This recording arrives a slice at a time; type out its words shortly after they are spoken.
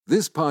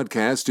This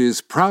podcast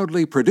is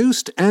proudly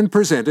produced and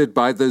presented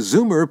by the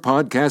Zoomer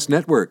Podcast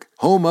Network,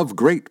 home of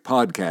great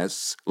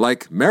podcasts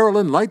like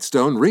Marilyn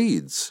Lightstone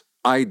Reads,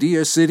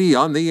 Idea City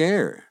on the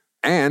Air,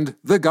 and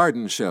The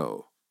Garden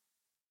Show.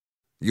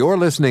 You're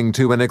listening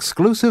to an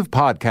exclusive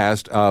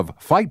podcast of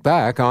Fight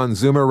Back on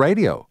Zoomer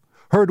Radio,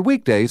 heard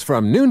weekdays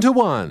from noon to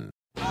 1.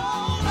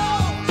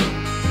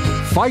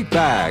 Fight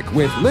Back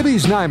with Libby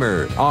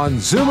Znaimer on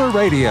Zoomer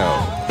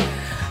Radio.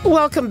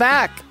 Welcome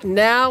back.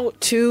 Now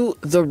to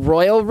the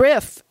Royal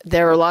Rift.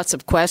 There are lots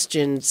of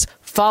questions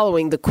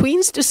following the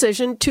Queen's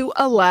decision to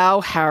allow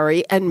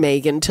Harry and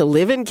Meghan to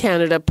live in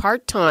Canada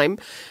part-time,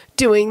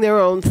 doing their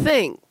own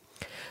thing.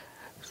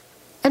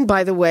 And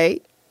by the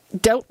way,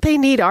 don't they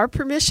need our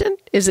permission?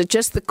 Is it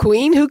just the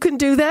Queen who can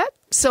do that?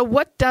 So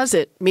what does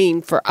it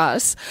mean for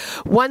us?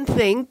 One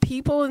thing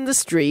people in the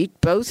street,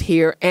 both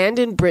here and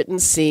in Britain,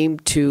 seem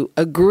to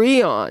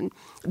agree on,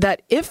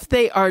 that if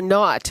they are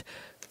not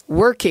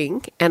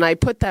working, and I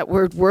put that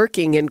word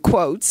working in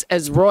quotes,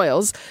 as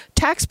royals,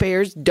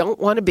 taxpayers don't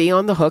want to be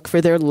on the hook for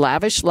their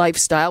lavish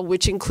lifestyle,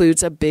 which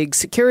includes a big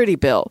security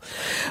bill.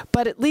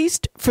 But at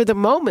least for the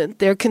moment,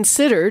 they're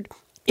considered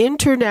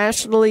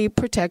internationally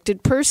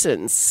protected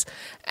persons.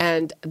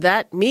 And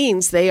that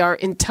means they are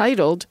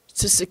entitled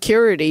to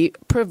security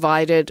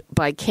provided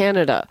by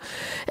Canada.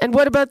 And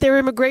what about their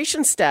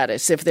immigration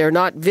status? If they're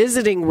not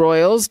visiting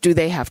royals, do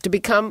they have to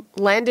become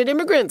landed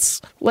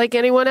immigrants like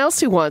anyone else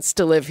who wants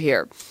to live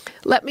here?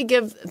 Let me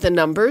give the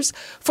numbers.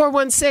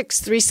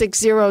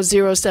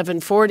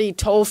 416-360-0740,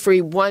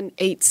 toll-free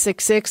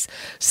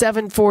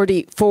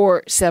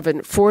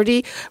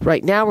 1-866-740-4740.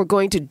 Right now, we're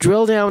going to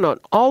drill down on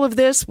all of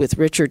this with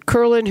Richard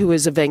Kurland, who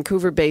is a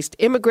Vancouver-based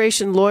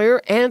immigration lawyer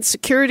and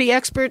security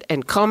expert,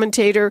 and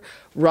commentator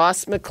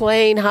Ross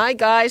McLean. Hi,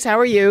 guys. How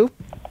are you?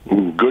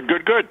 Good.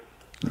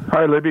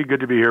 Hi, Libby. Good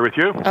to be here with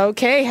you.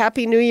 Okay.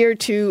 Happy New Year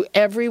to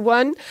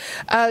everyone.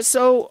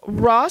 So,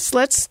 Ross,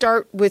 let's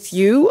start with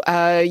you.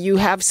 You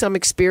have some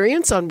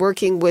experience on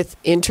working with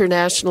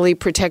internationally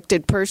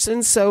protected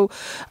persons. So,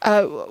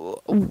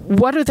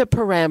 what are the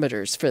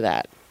parameters for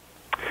that?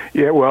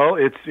 Yeah, well,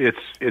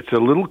 it's a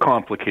little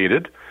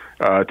complicated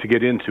to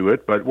get into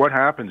it, but what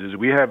happens is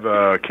we have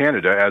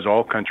Canada, as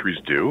all countries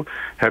do,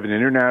 have an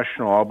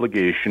international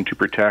obligation to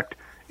protect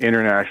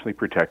internationally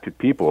protected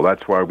people.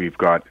 That's why we've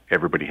got,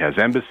 everybody has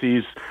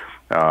embassies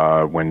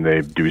when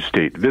they do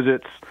state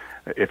visits.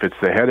 If it's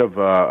the head of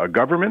a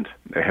government,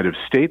 the head of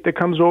state that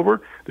comes over,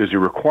 there's a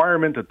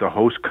requirement that the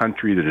host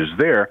country that is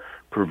there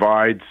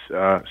provides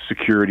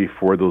security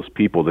for those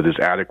people that is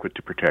adequate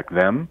to protect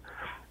them,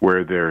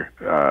 where they're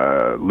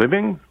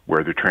living,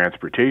 where their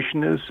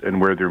transportation is, and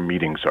where their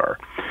meetings are.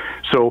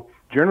 So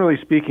generally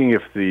speaking,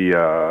 if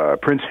the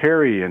Prince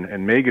Harry and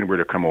Meghan were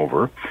to come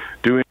over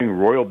doing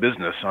royal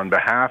business on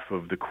behalf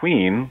of the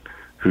Queen,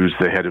 who's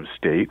the head of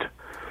state,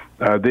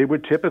 they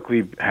would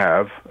typically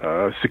have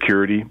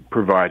security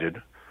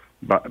provided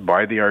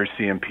by the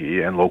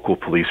RCMP and local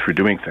police for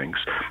doing things.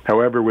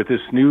 However, with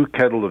this new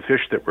kettle of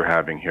fish that we're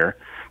having here,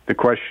 the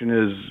question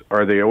is,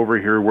 are they over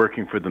here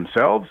working for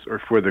themselves or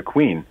for the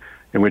Queen?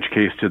 In which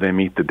case, do they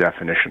meet the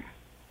definition?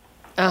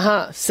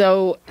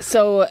 So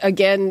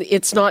again,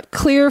 it's not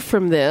clear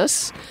from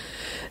this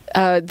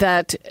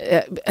that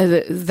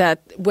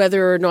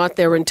whether or not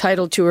they're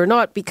entitled to or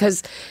not,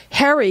 because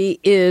Harry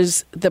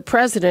is the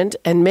president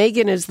and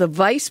Meghan is the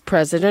vice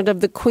president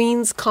of the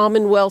Queen's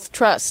Commonwealth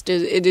Trust.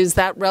 Is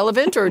that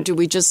relevant, or do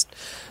we just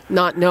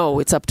not know?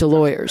 It's up to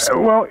lawyers.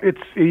 Well,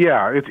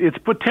 it's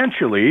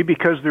potentially,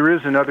 because there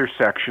is another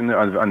section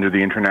under the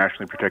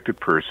internationally protected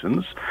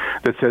persons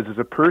that says as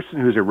a person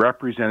who is a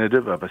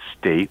representative of a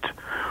state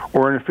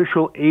or an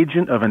official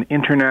agent of an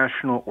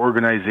international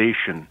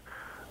organization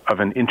of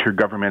an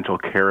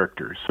intergovernmental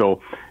character.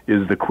 So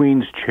is the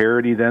Queen's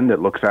charity then that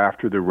looks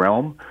after the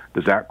realm,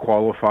 does that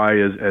qualify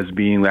as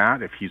being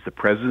that, if he's the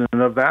president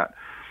of that?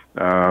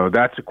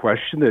 That's a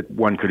question that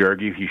one could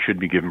argue he should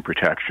be given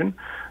protection.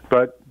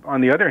 But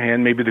on the other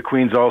hand, maybe the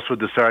Queen's also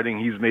deciding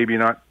he's maybe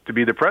not to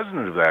be the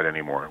president of that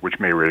anymore,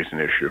 which may raise an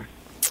issue.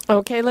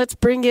 Okay, let's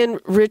bring in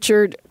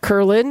Richard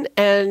Kurland.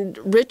 And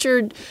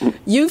Richard,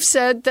 you've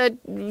said that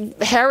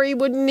Harry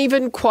wouldn't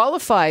even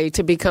qualify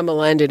to become a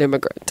landed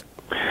immigrant.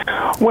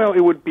 Well,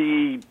 it would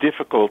be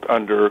difficult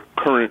under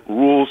current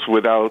rules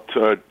without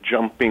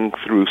jumping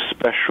through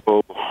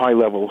special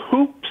high-level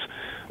hoops,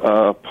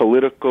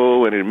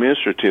 political and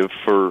administrative,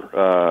 for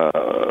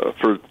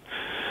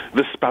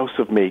the spouse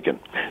of Meghan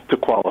to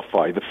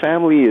qualify. The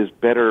family is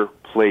better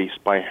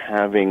placed by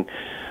having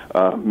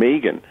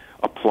Meghan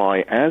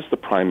apply as the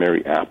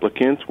primary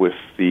applicant with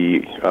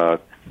the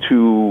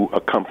two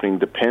accompanying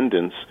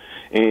dependents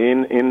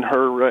in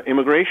her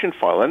immigration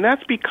file. And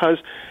that's because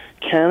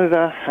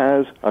Canada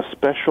has a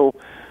special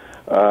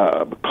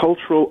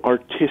cultural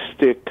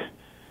artistic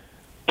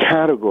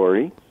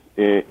category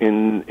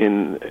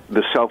in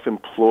the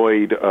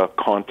self-employed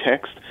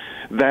context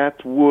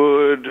that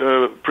would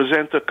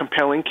present a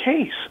compelling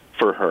case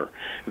for her.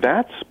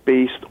 That's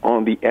based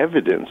on the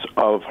evidence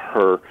of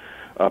her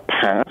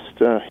past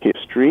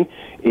history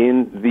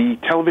in the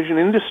television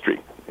industry.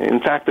 in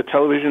fact, the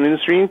television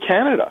industry in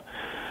Canada.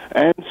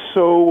 And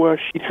so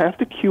she'd have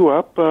to queue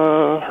up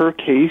her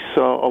case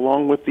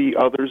along with the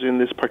others in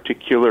this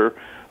particular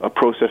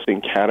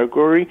processing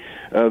category.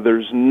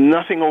 There's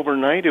nothing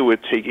overnight. It would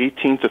take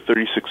 18 to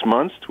 36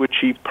 months to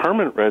achieve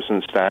permanent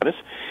resident status.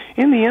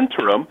 In the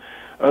interim,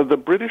 the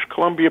British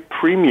Columbia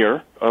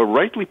Premier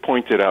rightly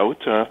pointed out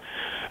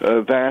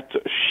that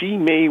she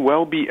may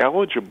well be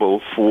eligible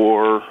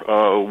for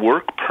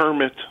work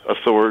permit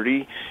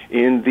authority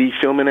in the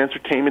film and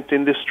entertainment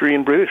industry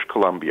in British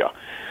Columbia.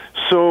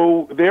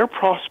 So their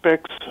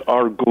prospects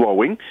are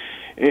glowing.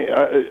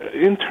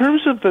 In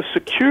terms of the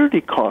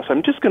security costs,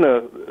 I'm just going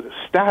to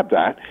stab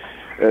that.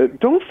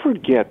 Don't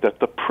forget that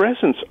the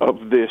presence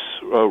of this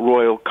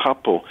royal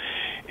couple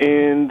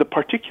in the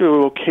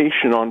particular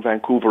location on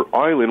Vancouver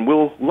Island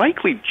will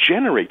likely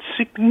generate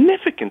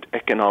significant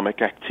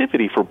economic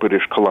activity for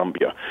British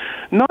Columbia,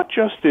 not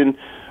just in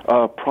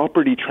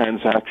property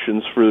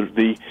transactions for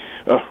the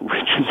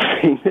rich and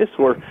famous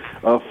or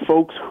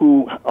folks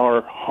who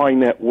are high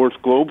net worth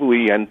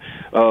globally and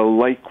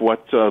like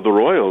what the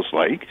royals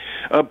like,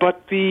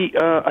 but the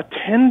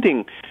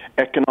attending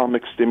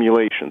economic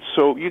stimulation.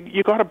 So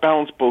you got to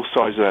balance both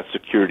sides of that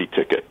security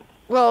ticket.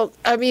 Well,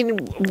 I mean,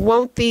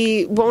 won't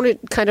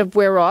it kind of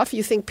wear off?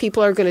 You think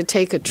people are going to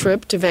take a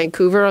trip to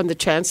Vancouver on the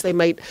chance they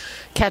might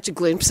catch a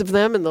glimpse of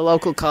them in the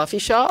local coffee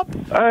shop?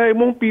 It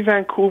won't be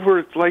Vancouver.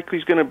 It's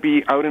likely going to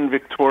be out in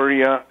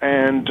Victoria,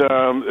 and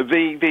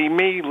they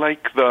may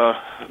like the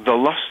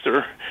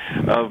luster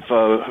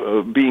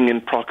of being in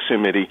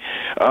proximity.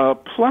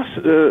 Plus,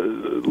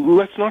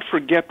 let's not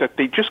forget that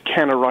they just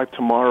can't arrive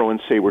tomorrow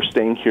and say we're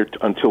staying here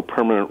until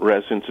permanent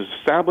residence is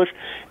established.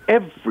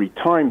 Every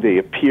time they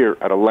appear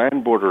at a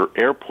land border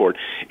airport,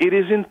 it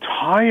is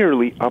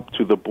entirely up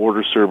to the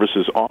Border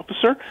Services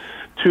officer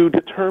to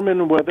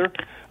determine whether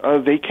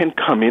they can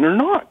come in or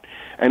not.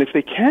 And if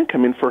they can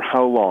come in, for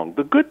how long?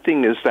 The good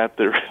thing is that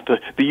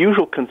the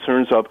usual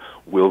concerns of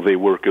will they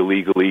work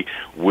illegally,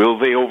 will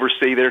they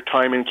overstay their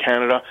time in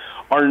Canada,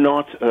 are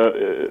not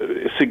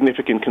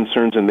significant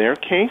concerns in their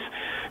case,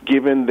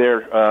 given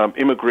their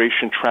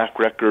immigration track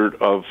record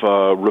of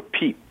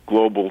repeat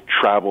global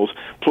travels,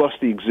 plus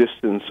the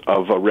existence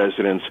of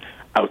residents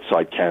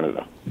outside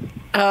Canada.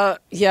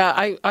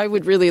 I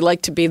would really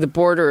like to be the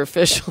border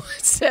official.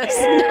 It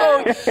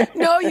says,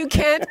 no, you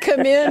can't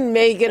come in,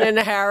 Meghan and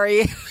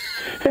Harry.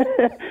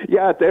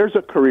 Yeah, there's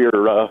a career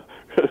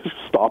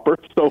stopper.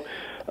 So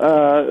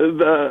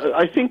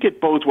I think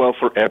it bodes well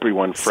for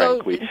everyone,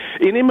 frankly.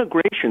 In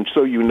immigration,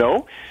 so you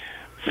know,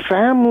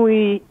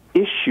 family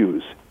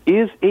issues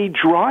is a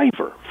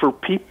driver for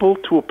people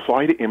to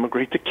apply to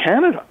immigrate to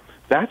Canada.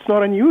 That's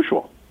not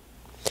unusual.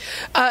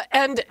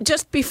 And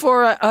just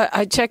before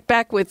I check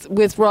back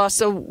with Ross,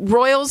 so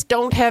royals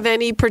don't have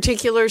any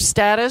particular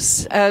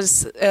status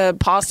as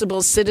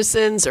possible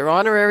citizens or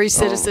honorary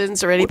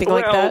citizens or anything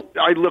like that?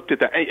 I looked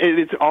at that.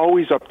 It's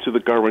always up to the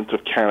government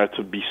of Canada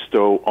to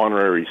bestow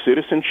honorary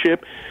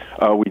citizenship.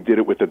 We did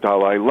it with the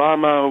Dalai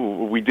Lama.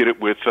 We did it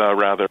with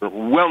rather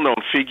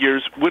well-known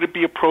figures. Would it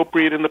be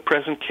appropriate in the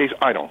present case?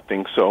 I don't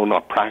think so,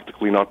 not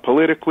practically, not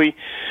politically.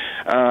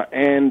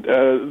 And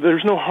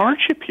there's no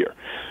hardship here.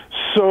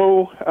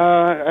 So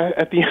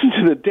at the end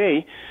of the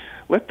day,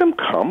 let them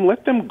come,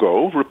 let them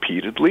go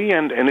repeatedly,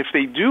 and if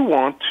they do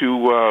want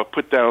to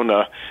put down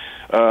a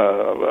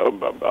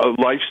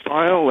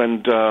lifestyle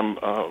and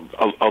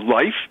a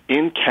life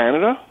in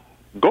Canada,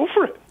 go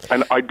for it.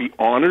 And I'd be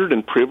honored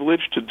and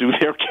privileged to do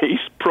their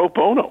case pro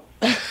bono.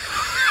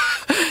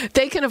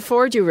 They can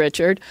afford you,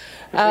 Richard.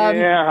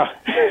 Yeah.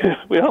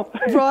 Well,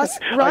 Ross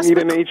I need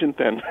an agent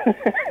then.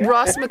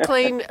 Ross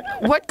McLean,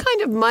 what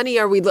kind of money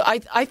are we...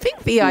 I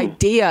think the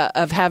idea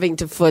of having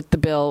to foot the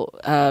bill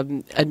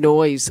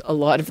annoys a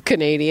lot of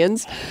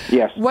Canadians.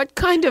 Yes. What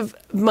kind of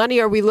money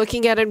are we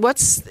looking at, and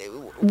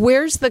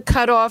where's the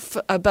cutoff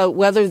about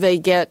whether they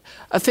get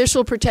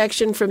official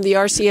protection from the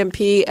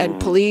RCMP and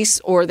police,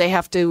 or they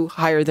have to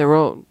hire their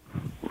own?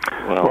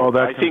 Well,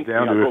 that comes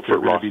down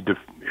to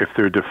if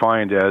they're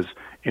defined as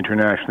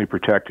internationally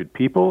protected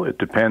people. It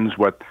depends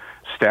what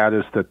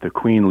status that the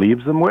Queen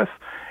leaves them with.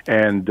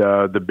 And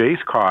the base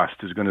cost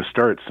is going to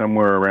start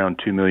somewhere around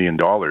 $2 million,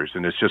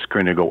 and it's just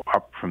going to go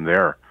up from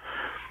there.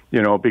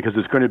 You know, because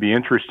it's going to be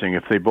interesting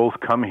if they both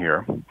come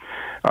here,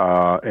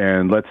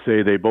 and let's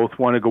say they both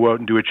want to go out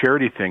and do a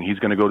charity thing. He's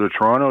going to go to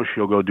Toronto,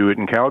 she'll go do it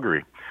in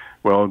Calgary.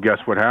 Well, guess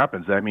what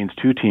happens? That means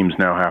two teams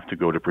now have to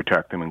go to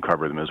protect them and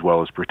cover them, as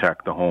well as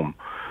protect the home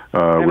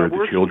where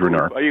the children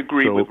are. I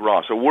agree with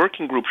Ross. A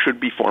working group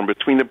should be formed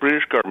between the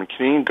British government,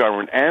 Canadian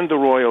government, and the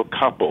royal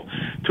couple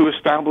to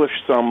establish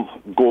some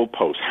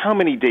goalposts. How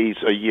many days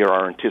a year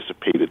are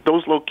anticipated?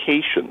 Those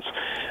locations.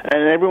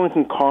 And everyone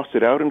can cost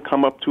it out and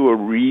come up to a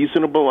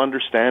reasonable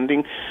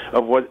understanding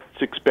of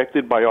what's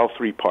expected by all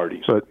three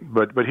parties.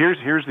 But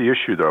here's the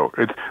issue, though.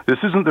 This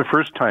isn't the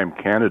first time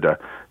Canada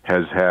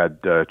has had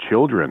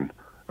children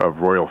of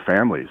royal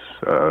families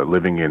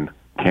living in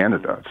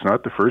Canada. It's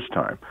not the first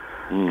time.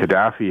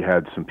 Gaddafi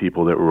had some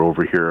people that were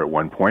over here at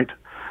one point.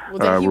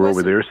 were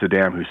over there.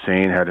 Saddam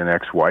Hussein had an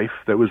ex-wife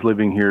that was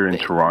living here in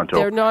Toronto.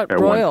 They're not at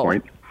royal.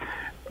 one point.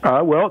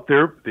 Well,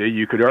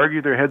 you could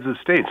argue they're heads of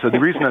state. So the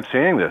reason I'm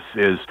saying this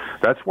is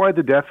that's why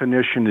the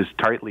definition is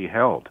tightly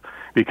held,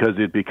 because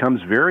it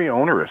becomes very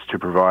onerous to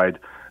provide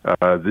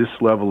this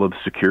level of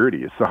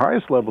security. It's the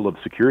highest level of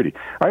security.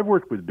 I've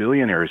worked with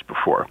billionaires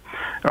before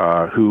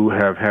who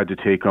have had to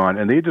take on,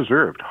 and they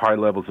deserved high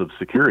levels of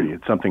security.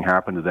 If something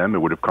happened to them, it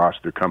would have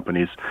cost their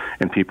companies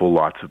and people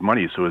lots of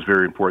money, so it was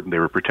very important they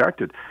were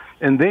protected.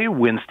 And they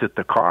winced at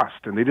the cost,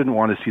 and they didn't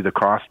want to see the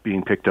cost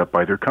being picked up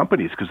by their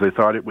companies because they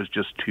thought it was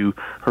just too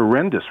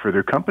horrendous for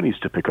their companies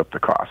to pick up the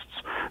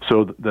costs.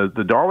 So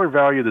the dollar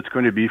value that's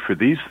going to be for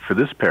this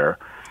pair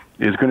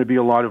is going to be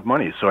a lot of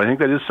money. So I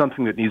think that is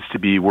something that needs to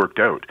be worked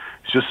out.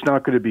 It's just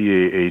not going to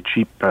be a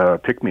cheap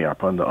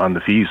pick-me-up on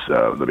the fees,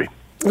 Libby.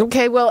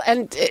 Okay, well,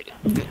 and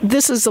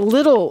this is a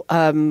little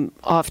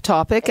off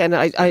topic, and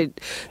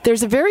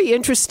there's a very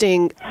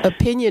interesting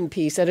opinion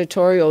piece,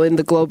 editorial in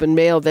the Globe and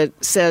Mail that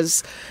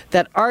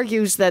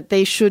argues that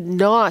they should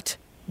not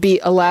be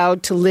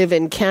allowed to live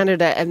in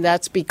Canada, and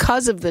that's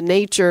because of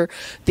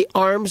the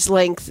arm's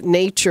length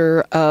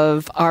nature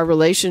of our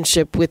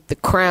relationship with the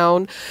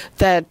Crown,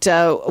 that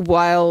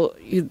while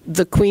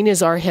the Queen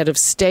is our head of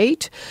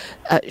state,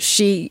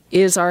 she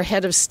is our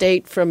head of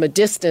state from a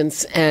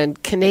distance,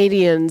 and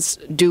Canadians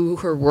do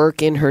her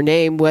work in her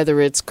name,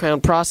 whether it's Crown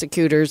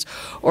prosecutors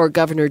or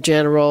Governor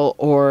General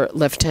or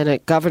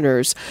Lieutenant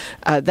Governors.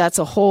 That's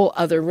a whole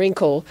other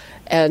wrinkle.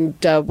 And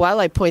while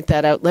I point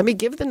that out, let me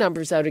give the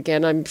numbers out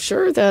again. I'm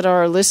sure that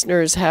our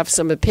listeners have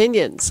some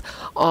opinions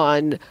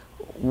on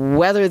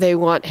whether they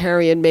want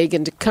Harry and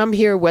Meghan to come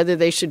here, whether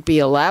they should be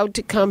allowed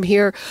to come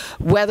here,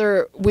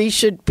 whether we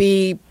should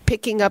be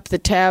picking up the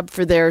tab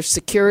for their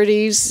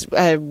securities,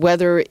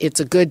 whether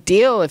it's a good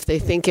deal, if they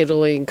think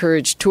it'll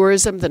encourage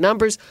tourism. The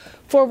numbers,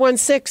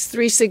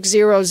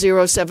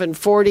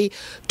 416-360-0740,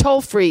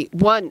 toll-free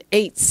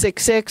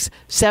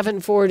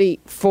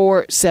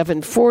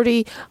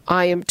 1-866-740-4740.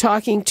 I am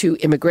talking to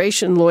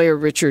immigration lawyer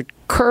Richard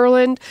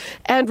Kurland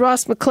and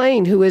Ross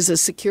McLean, who is a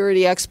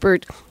security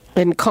expert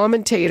and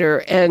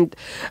commentator. And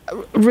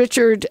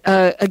Richard,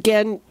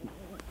 again,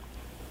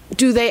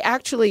 do they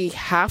actually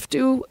have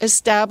to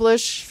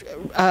establish,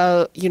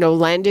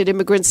 landed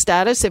immigrant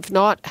status? If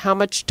not, how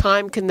much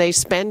time can they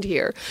spend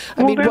here?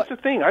 That's the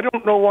thing. I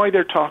don't know why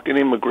they're talking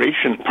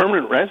immigration,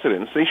 permanent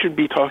residence. They should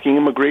be talking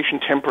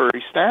immigration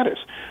temporary status,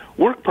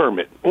 work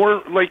permit,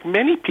 or like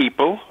many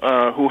people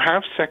who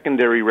have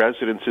secondary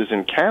residences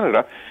in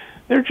Canada,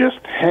 they're just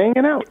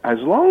hanging out. As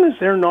long as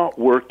they're not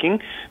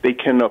working, they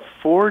can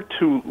afford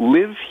to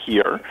live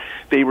here.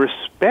 They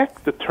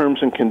respect the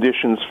terms and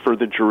conditions for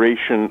the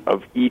duration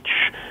of each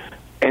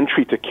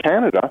entry to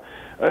Canada.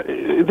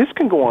 This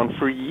can go on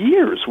for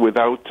years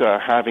without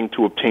having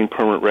to obtain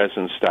permanent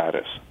residence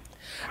status.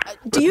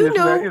 Isn't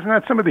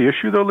that some of the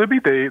issue, though, Libby?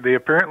 They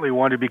apparently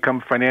want to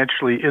become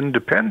financially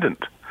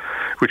independent,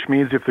 which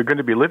means if they're going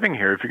to be living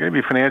here, if you're going to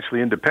be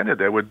financially independent,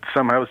 that would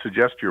somehow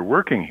suggest you're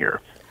working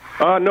here.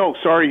 No,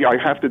 sorry, I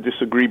have to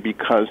disagree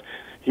because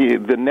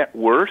the net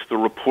worth, the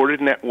reported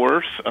net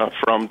worth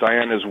from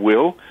Diana's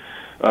will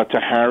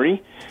to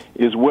Harry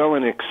is well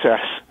in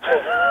excess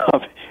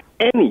of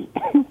any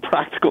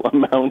practical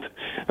amount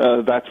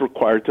that's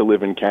required to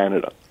live in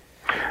Canada.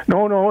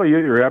 No,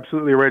 you're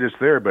absolutely right. It's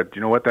there, but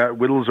you know what? That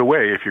whittles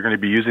away if you're going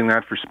to be using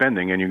that for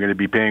spending and you're going to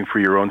be paying for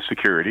your own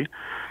security.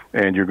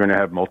 And you're going to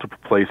have multiple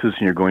places,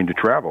 and you're going to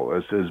travel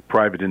as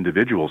private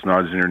individuals,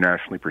 not as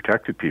internationally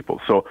protected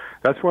people. So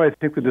that's why I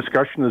think the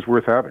discussion is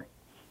worth having.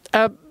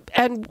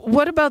 And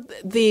what about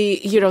the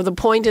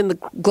point in the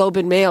Globe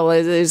and Mail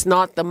is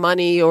not the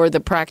money or the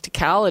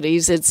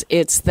practicalities.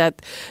 It's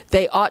that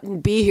they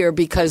oughtn't be here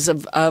because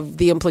of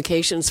the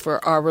implications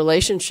for our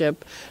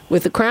relationship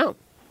with the Crown.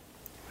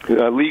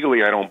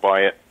 Legally, I don't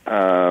buy it.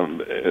 I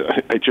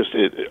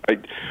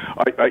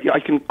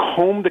can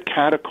comb the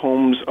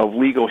catacombs of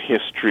legal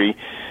history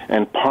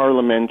and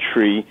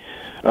parliamentary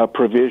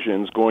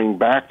provisions going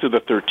back to the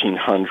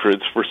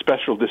 1300s for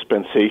special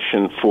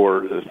dispensation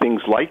for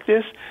things like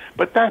this,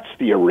 but that's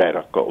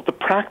theoretical. The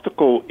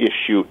practical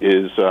issue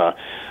is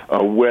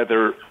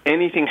whether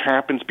anything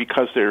happens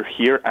because they're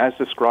here, as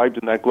described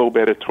in that Globe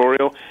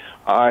editorial.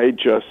 I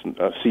just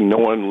see no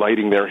one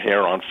lighting their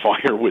hair on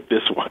fire with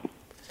this one.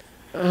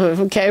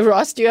 Okay,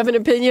 Ross, do you have an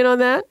opinion on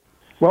that?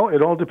 Well,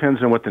 it all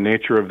depends on what the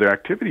nature of their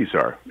activities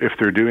are. If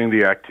they're doing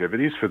the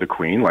activities for the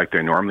Queen, like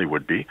they normally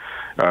would be,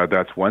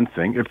 that's one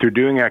thing. If they're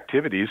doing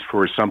activities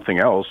for something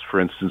else,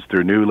 for instance,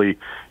 their newly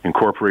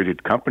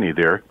incorporated company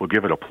there, we'll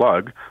give it a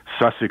plug,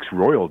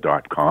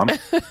 SussexRoyal.com. I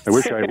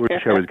wish I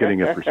was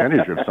getting a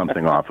percentage of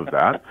something off of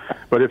that.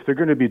 But if they're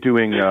going to be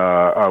doing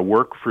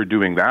work for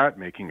doing that,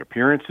 making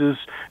appearances,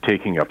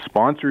 taking up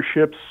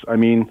sponsorships, I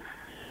mean,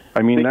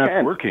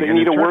 that's working. They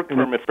need a work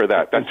permit for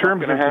that. That's in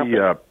terms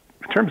of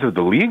in terms of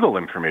the legal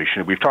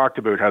information, we've talked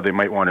about how they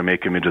might want to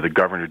make him into the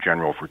Governor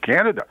General for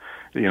Canada.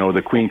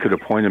 The Queen could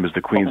appoint him as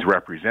the Queen's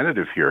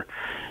representative here.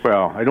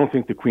 Well, I don't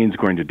think the Queen's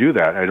going to do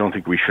that. I don't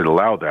think we should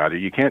allow that.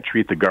 You can't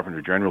treat the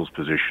Governor General's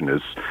position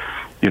as,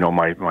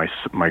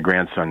 my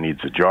grandson needs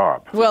a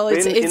job. Well,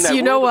 it's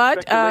you know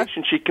what?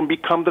 She can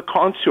become the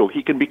consul.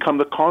 He can become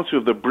the consul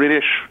of the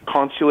British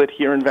consulate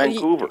here in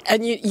Vancouver.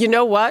 And you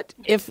know what?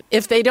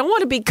 If they don't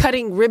want to be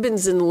cutting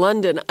ribbons in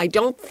London, I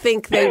don't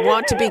think they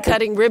want to be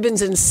cutting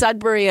ribbons in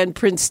Sudbury and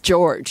Prince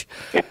George.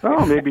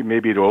 Well,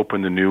 maybe to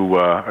open a new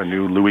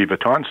Louis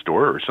Vuitton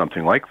store or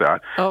something like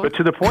that. Oh. But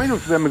to the point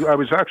of them, I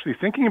was actually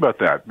thinking about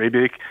that.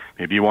 Maybe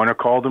you want to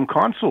call them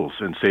consuls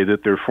and say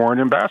that they're foreign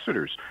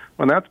ambassadors.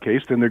 Well, in that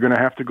case, then they're going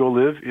to have to go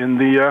live in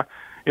the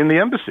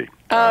embassy,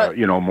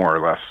 more or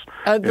less,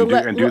 and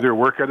do their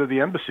work out of the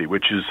embassy,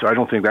 which is, I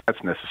don't think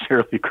that's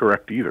necessarily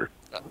correct either.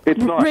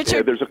 It's not.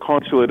 Richard, there's a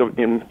consulate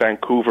in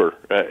Vancouver.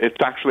 It's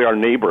actually our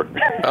neighbor.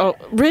 Oh,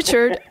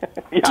 Richard,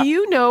 Yeah. Do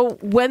you know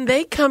when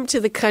they come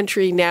to the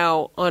country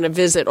now on a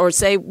visit, or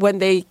say when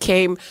they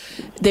came,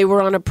 they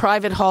were on a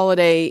private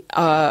holiday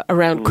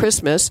around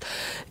Christmas?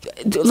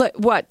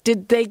 What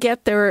did they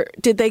get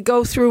Did they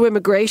go through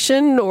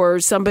immigration or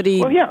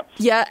somebody? Well, yeah.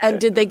 Yeah, and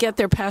did they get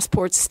their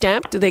passports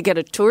stamped? Did they get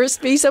a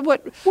tourist visa?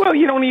 What? Well,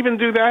 you don't even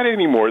do that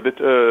anymore.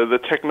 The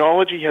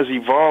technology has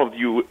evolved.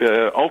 You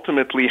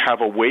ultimately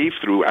have a wave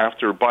through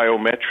after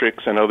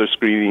biometrics and other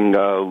screening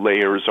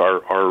layers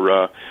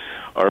are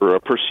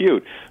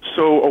pursued.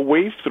 So a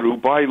wave through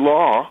by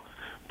law,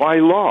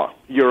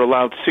 you're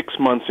allowed 6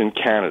 months in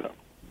Canada.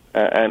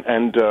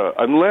 And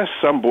unless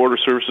some Border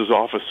Services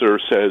officer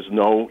says,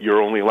 no,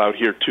 you're only allowed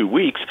here 2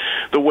 weeks,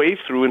 the wave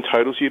through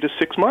entitles you to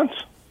 6 months.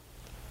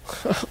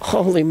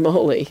 Holy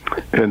moly.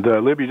 And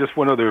Libby, just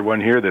one other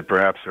one here that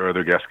perhaps our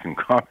other guests can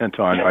comment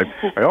on.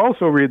 I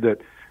also read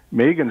that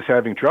Meghan's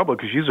having trouble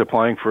because she's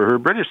applying for her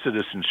British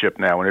citizenship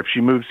now, and if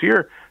she moves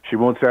here, she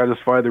won't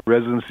satisfy the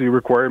residency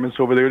requirements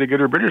over there to get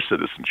her British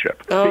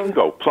citizenship.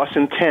 Bingo, plus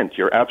intent.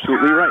 You're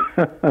absolutely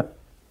right.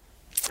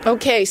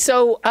 Okay,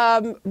 so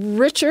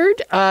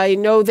Richard, I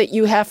know that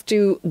you have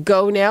to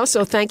go now,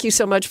 so thank you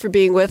so much for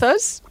being with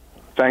us.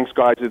 Thanks,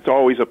 guys. It's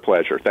always a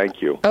pleasure.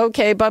 Thank you.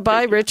 Okay,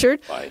 bye-bye, Richard.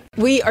 Bye.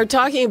 We are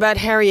talking about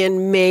Harry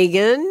and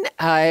Meghan.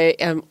 I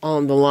am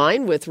on the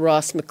line with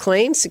Ross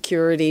McLean,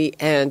 security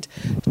and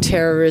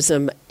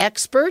terrorism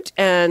expert.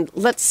 And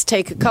let's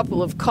take a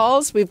couple of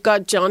calls. We've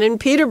got John in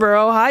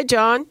Peterborough. Hi,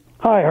 John.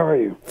 Hi, how are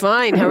you?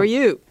 Fine. How are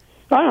you?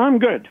 I'm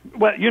good.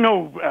 Well,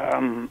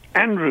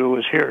 Andrew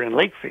was here in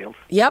Lakefield.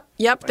 Yep,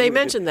 they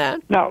mentioned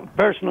that. Now,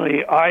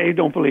 personally, I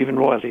don't believe in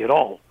royalty at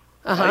all.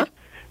 Uh-huh. Right?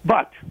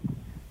 But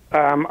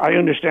I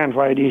understand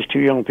why these two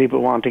young people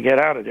want to get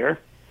out of there.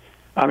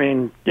 I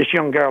mean, this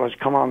young girl has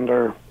come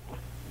under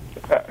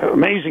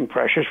amazing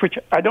pressures, which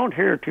I don't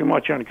hear too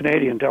much on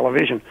Canadian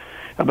television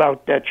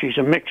about, that she's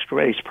a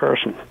mixed-race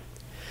person.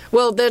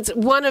 Well, that's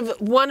one of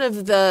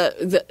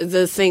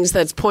the things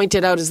that's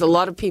pointed out is a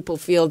lot of people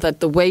feel that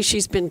the way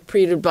she's been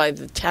treated by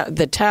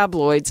the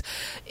tabloids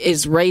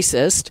is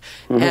racist,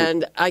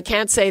 and I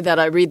can't say that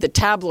I read the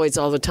tabloids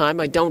all the time.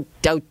 I don't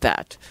doubt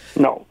that.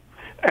 No,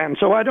 and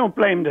so I don't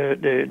blame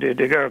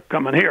the girl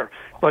coming here.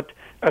 But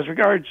as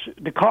regards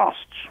the costs,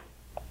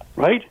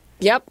 right?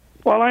 Yep.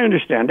 Well, I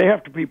understand they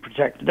have to be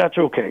protected. That's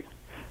okay,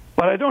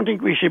 but I don't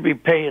think we should be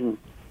paying,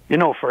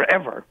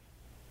 forever.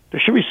 There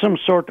should be some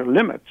sort of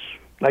limits.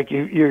 Like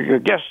your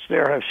guests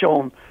there have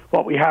shown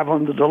what we have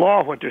under the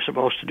law, what they're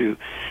supposed to do.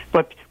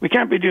 But we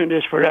can't be doing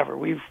this forever.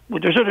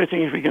 There's other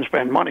things we can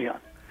spend money on.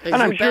 And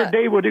I'm sure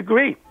they would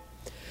agree.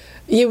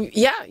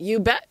 You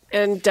bet.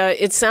 And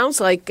it sounds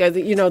like,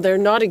 they're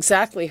not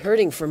exactly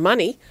hurting for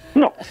money.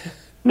 No.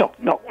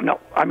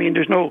 I mean,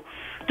 there's no.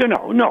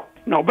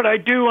 But I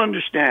do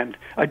understand.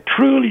 I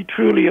truly,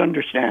 truly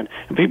understand.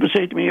 And people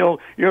say to me, oh,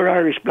 you're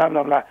Irish, blah,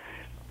 blah, blah.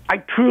 I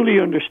truly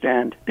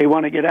understand. They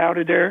want to get out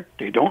of there.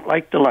 They don't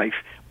like the life.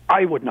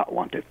 I would not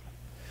want it.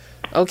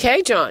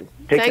 Okay, John.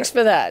 Thanks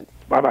for that.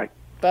 Bye-bye.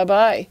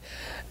 Bye-bye.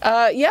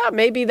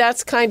 Maybe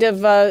that's kind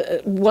of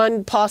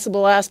one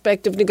possible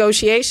aspect of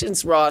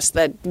negotiations, Ross,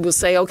 that will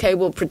say, okay,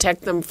 we'll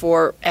protect them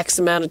for X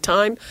amount of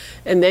time,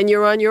 and then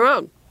you're on your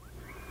own.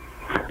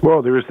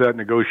 Well, there is that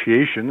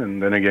negotiation,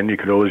 and then again, you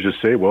could always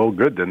just say, well,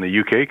 good, then the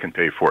UK can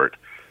pay for it.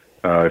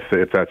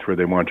 If that's where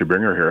they want to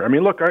bring her here. I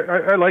mean, look,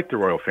 I like the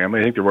royal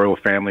family. I think the royal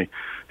family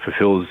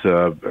fulfills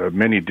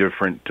many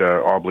different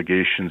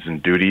obligations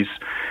and duties.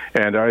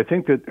 And I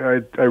think that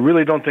I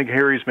really don't think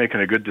Harry's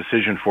making a good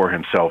decision for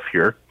himself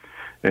here.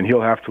 And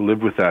he'll have to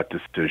live with that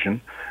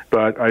decision.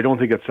 But I don't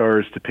think it's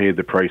ours to pay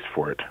the price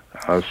for it.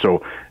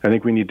 So I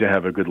think we need to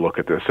have a good look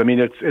at this. I mean,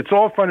 it's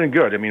all fun and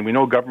good. I mean, we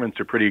know governments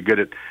are pretty good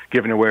at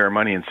giving away our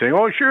money and saying,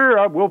 oh,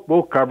 sure,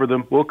 we'll cover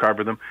them.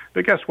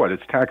 But guess what?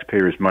 It's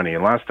taxpayers' money.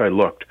 And last I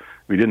looked,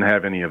 we didn't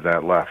have any of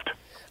that left.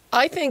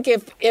 I think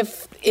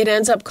if it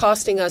ends up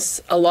costing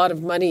us a lot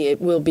of money, it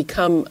will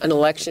become an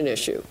election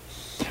issue.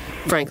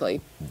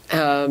 frankly.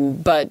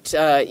 But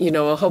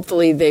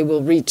hopefully they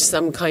will reach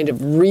some kind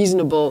of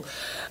reasonable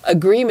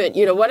agreement.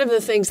 One of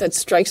the things that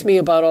strikes me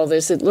about all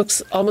this, it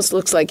almost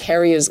looks like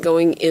Harry is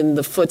going in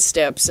the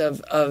footsteps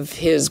of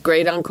his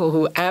great uncle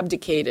who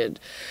abdicated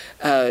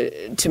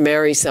to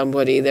marry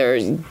somebody. There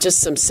are just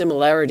some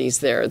similarities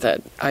there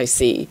that I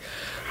see.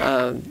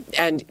 And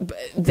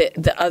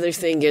the other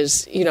thing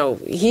is,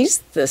 he's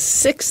the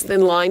sixth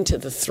in line to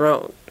the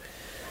throne.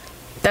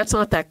 That's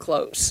not that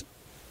close.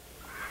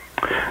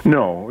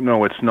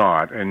 No, it's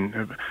not.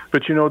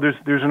 But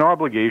there's an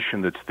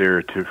obligation that's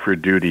there for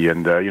duty,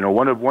 and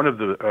one of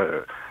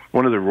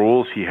the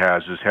roles he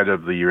has is head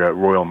of the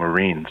Royal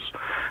Marines,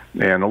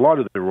 and a lot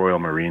of the Royal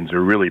Marines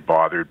are really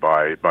bothered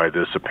by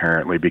this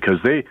apparently, because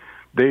they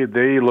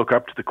look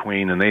up to the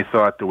Queen, and they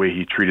thought the way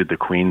he treated the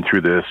Queen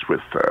through this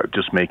with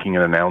just making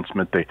an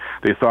announcement,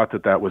 they thought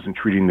that wasn't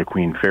treating the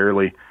Queen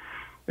fairly,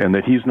 and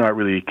that he's not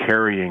really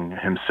carrying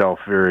himself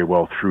very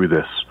well through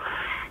this.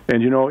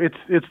 And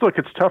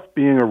it's tough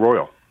being a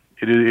royal.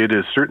 It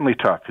is certainly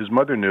tough. His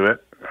mother knew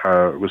it.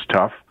 It was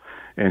tough,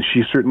 and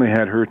she certainly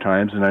had her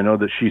times. And I know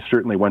that she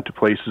certainly went to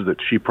places that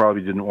she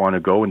probably didn't want to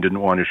go and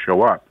didn't want to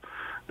show up,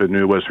 but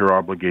knew it was her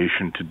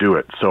obligation to do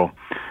it. So,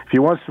 if he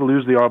wants to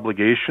lose the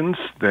obligations,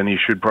 then he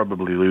should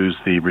probably lose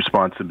the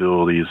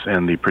responsibilities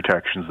and the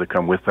protections that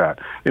come with that.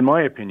 In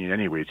my opinion,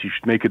 anyways, he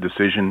should make a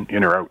decision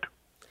in or out.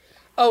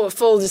 Oh, a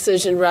full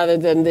decision rather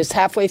than this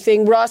halfway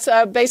thing. Ross,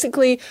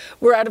 basically,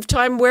 we're out of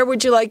time. Where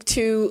would you like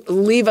to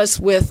leave us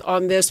with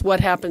on this? What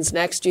happens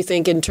next, do you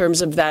think, in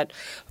terms of that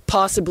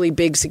possibly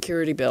big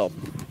security bill?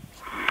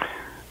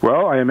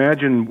 Well, I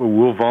imagine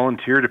we'll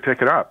volunteer to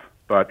pick it up,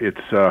 but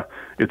it's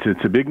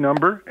a big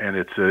number, and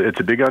it's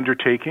a big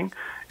undertaking,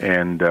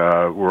 and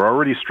we're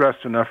already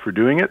stressed enough for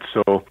doing it.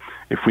 So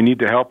if we need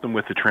to help them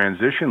with the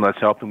transition, let's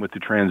help them with the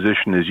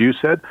transition, as you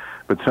said,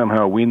 but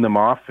somehow wean them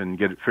off and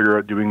figure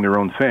out doing their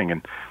own thing.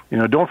 And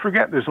don't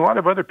forget, there's a lot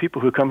of other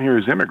people who come here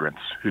as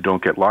immigrants who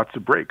don't get lots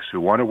of breaks, who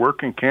want to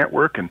work and can't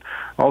work, and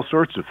all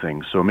sorts of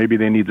things. So maybe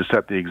they need to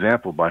set the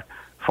example by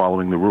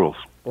following the rules.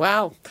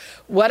 Wow.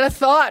 What a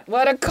thought.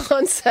 What a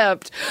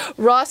concept.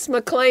 Ross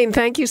McLean,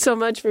 thank you so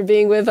much for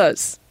being with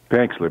us.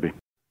 Thanks, Libby.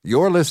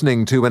 You're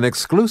listening to an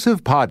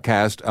exclusive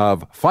podcast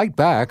of Fight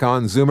Back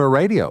on Zoomer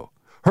Radio.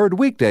 Heard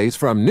weekdays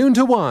from noon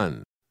to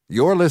 1.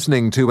 You're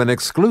listening to an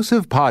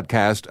exclusive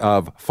podcast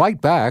of Fight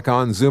Back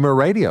on Zoomer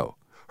Radio.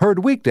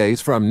 Heard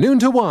weekdays from noon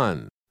to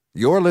 1.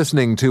 You're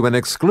listening to an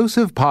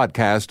exclusive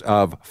podcast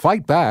of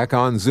Fight Back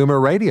on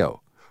Zoomer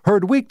Radio.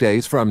 Heard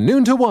weekdays from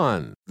noon to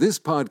 1. This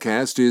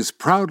podcast is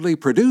proudly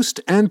produced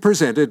and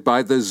presented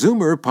by the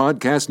Zoomer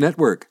Podcast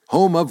Network,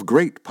 home of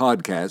great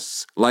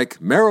podcasts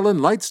like Marilyn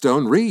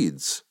Lightstone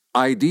Reads,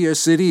 Idea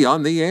City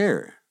on the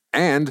Air,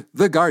 and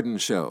The Garden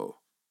Show.